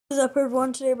What is up,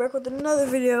 everyone? Today back with another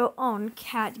video on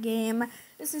Cat Game.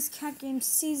 This is Cat Game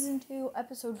Season 2,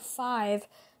 Episode 5.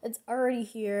 It's already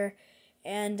here.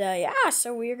 And yeah,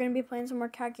 so we are going to be playing some more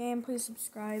Cat Game. Please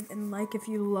subscribe and like if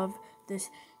you love this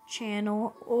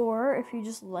channel or if you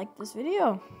just like this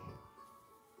video.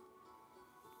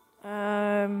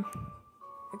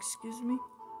 Excuse me?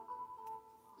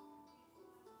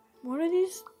 What are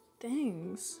these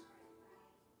things?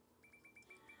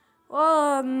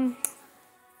 Well,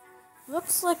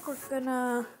 looks like we're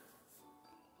gonna...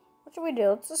 What should we do?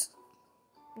 Let's just...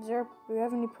 do we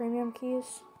have any premium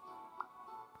keys?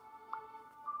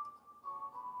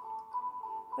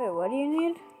 Wait, what do you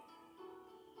need?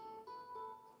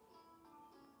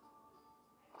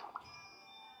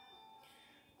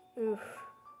 Oof.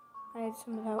 I need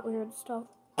some of that weird stuff.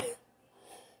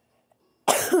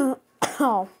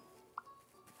 Oh.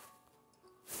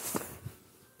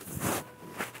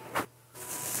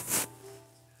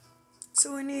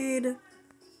 So we need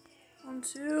 1,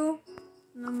 2,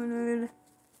 and then we need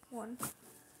 1.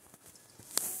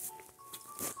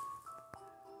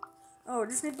 Oh,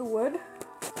 just need the wood.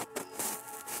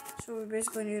 So we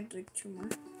basically need like 2 more.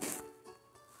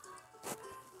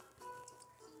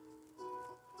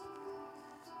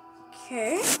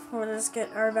 Okay, we'll just get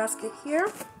our basket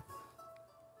here.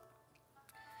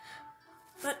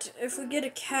 But if we get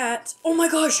a cat, oh my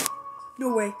gosh,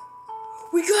 no way.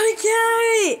 We got a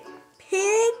cat!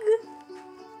 Pig?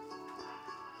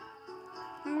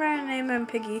 I'm gonna name him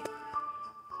Piggy.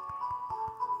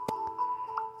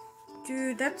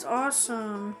 Dude, that's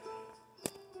awesome.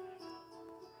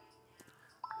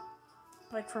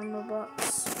 Like from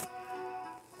Roblox.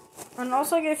 And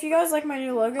also, if you guys like my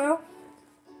new logo,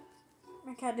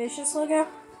 my Catdacious logo,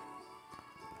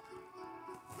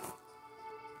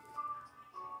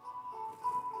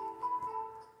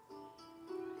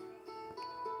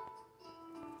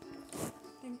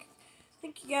 I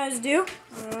think you guys do.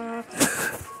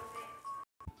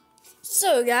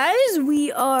 So guys,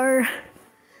 we are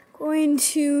going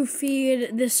to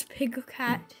feed this pig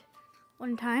cat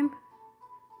one time.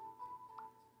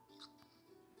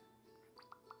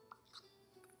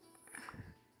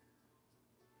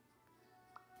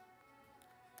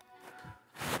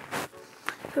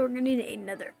 So we're gonna need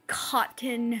another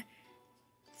cotton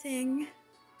thing.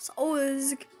 It's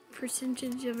always a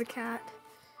percentage of a cat.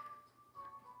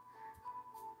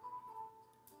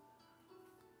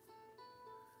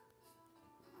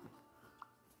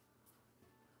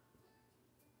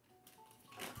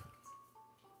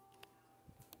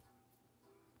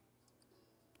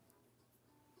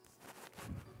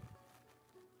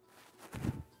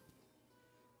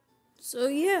 So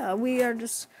yeah, we are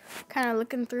just kind of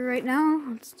looking through right now.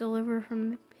 Let's deliver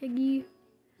from the piggy.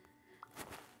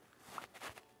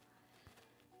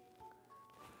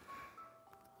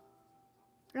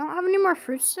 I don't have any more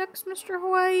fruit sticks, Mr.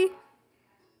 Hawaii.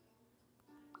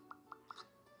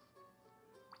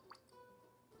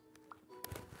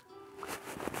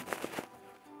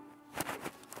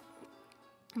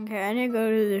 Okay, I need to go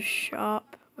to the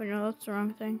shop. Wait, no, that's the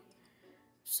wrong thing.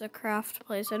 It's a craft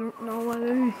place. I don't know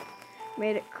whether I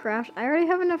made it craft. I already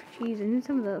have enough cheese. I need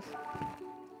some of this.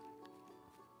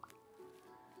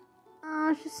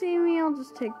 If you see me, I'll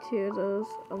just take 2 of those.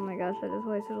 Oh my gosh, I just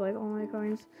wasted like all my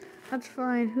coins. That's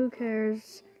fine. Who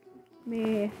cares?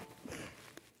 Me.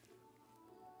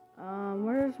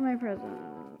 Where's my present?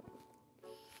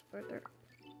 Right there.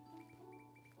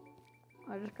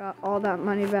 I just got all that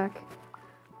money back.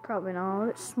 Probably not all of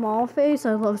it. Small face.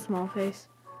 I love small face.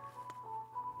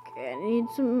 Okay, I need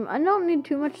some. I don't need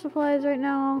too much supplies right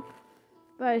now,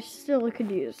 but I still could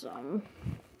use some.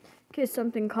 In case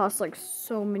something costs like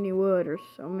so many wood or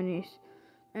so many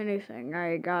anything,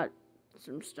 I got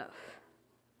some stuff.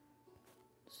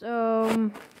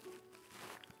 So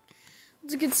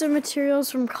let's get some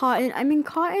materials from cotton. I mean,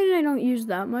 cotton I don't use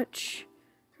that much.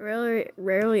 I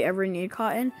rarely ever need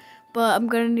cotton, but I'm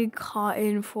gonna need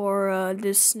cotton for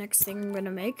this next thing I'm gonna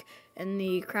make in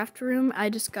the craft room. I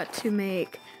just got to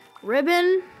make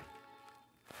ribbon.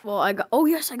 Well, I got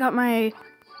my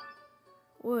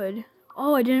wood.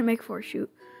 Oh, I didn't make 4,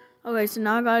 shoot. Okay, so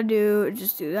now I gotta do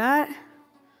that.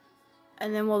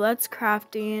 And then while that's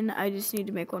crafting, I just need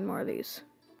to make 1 more of these.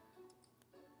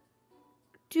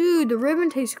 Dude, the ribbon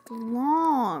takes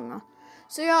long.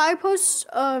 So yeah, I post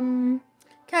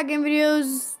cat game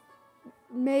videos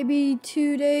maybe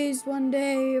 2 days, 1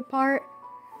 day apart.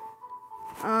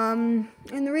 And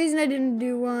the reason I didn't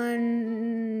do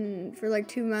one for like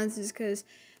 2 months is because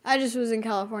I just was in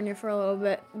California for a little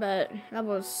bit, but that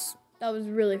was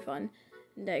really fun.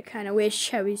 And I kind of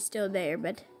wish I was still there,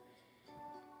 but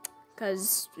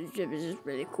because it was just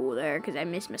really cool there because I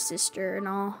miss my sister and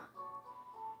all.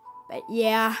 But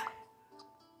yeah.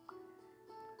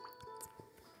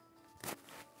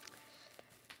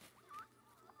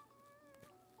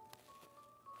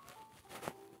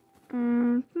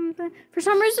 For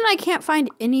some reason, I can't find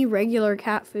any regular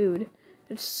cat food.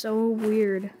 It's so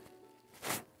weird.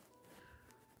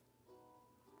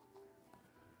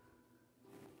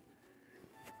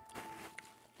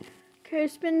 Okay,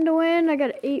 spin to win. I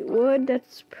got 8 wood.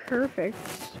 That's perfect.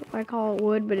 I call it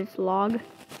wood, but it's log.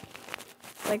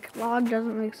 Like, log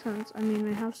doesn't make sense. I mean,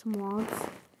 I have some logs.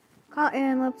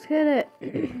 Cotton, let's hit it.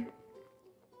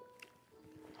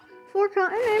 4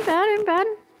 cotton, ain't bad, ain't bad.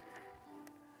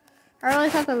 I really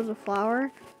thought that was a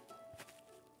flower.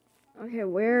 Okay,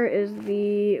 where is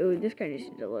the... Oh, this guy needs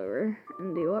to deliver.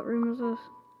 And the... What room is this?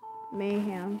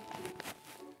 Mayhem.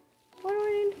 Why do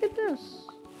I need to get this?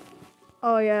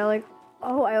 Oh, yeah, like...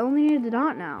 Oh, I only need the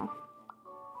dot now.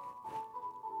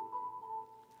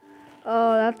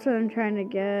 Oh, that's what I'm trying to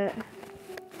get.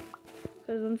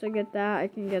 Because once I get that, I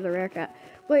can get the rare cat.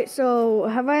 Wait, so...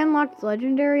 Have I unlocked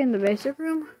legendary in the basic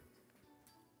room?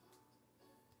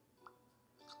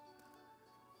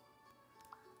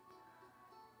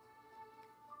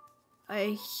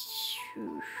 Oh,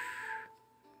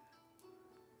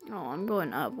 I'm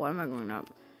going up. Why am I going up?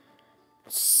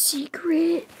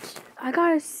 Secret! I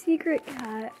got a secret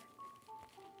cat.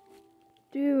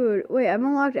 Dude, wait, I've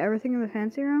unlocked everything in the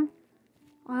fancy room?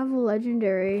 I have a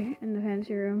legendary in the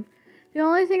fancy room. The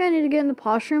only thing I need to get in the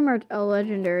posh room are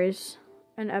legendaries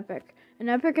and epic. An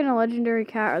epic and a legendary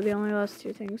cat are the only last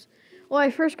 2 things. Well, I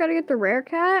first gotta get the rare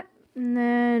cat, and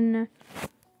then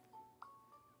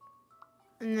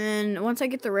once I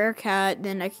get the rare cat,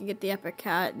 then I can get the epic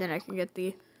cat, then I can get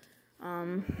the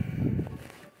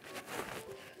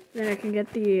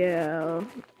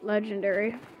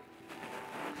legendary.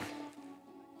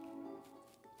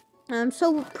 I'm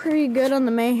still pretty good on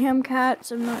the mayhem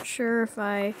cats. I'm not sure if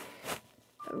I've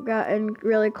gotten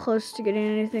really close to getting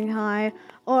anything high.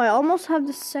 Oh, I almost have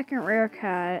the second rare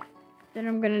cat. Then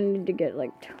I'm gonna need to get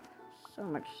like so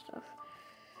much stuff.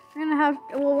 I'm gonna have,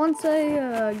 well, once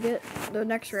I get the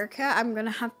next rare cat, I'm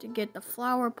gonna have to get the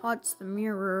flower pots, the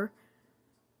mirror.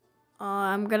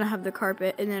 I'm gonna have the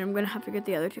carpet, and then I'm gonna have to get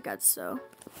the other 2 cats, so.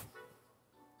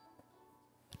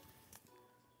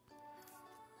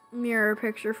 Mirror,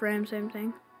 picture frame, same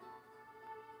thing.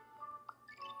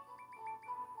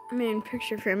 I mean,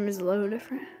 picture frame is a little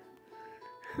different.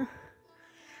 Okay,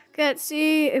 let's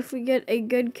see if we get a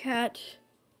good cat.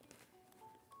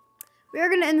 We are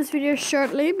going to end this video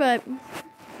shortly, but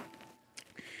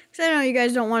because I know you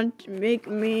guys don't want to make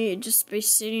me just be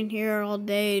sitting here all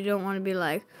day. You don't want to be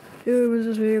like, dude, when's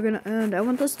this video going to end? I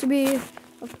want this to be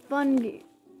a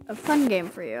fun game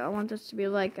for you. I want this to be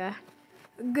like a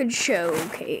good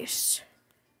showcase.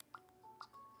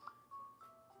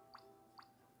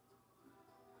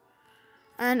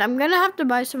 And I'm going to have to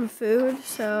buy some food,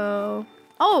 so...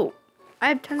 Oh! I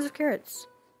have tons of carrots.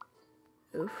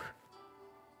 Oof.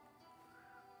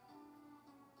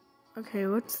 Okay,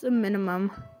 what's the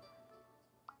minimum?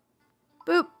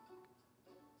 Boop.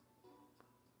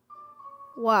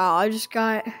 Wow, I just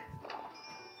got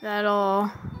that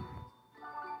all.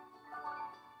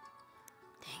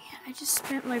 Dang it, I just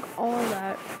spent like all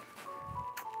that.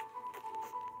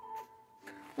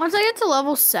 Once I get to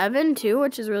level 7 too,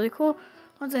 which is really cool.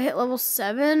 Once I hit level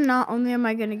 7, not only am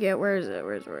I gonna get, where is it?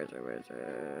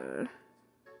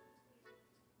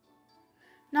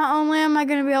 Not only am I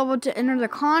going to be able to enter the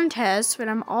contest, but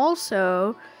I'm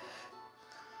also...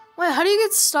 Wait, how do you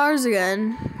get stars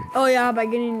again? Oh yeah, by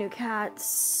getting new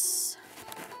cats.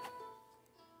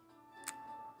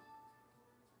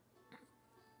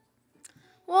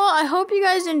 Well, I hope you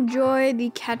guys enjoy the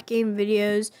cat game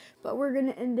videos, but we're going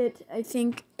to end it, I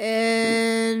think,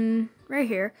 in right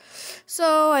here.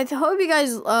 So I hope you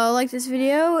guys liked this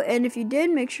video, and if you did,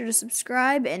 make sure to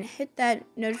subscribe and hit that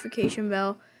notification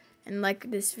bell. And like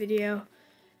this video,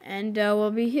 and we'll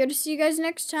be here to see you guys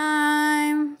next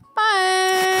time.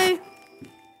 Bye.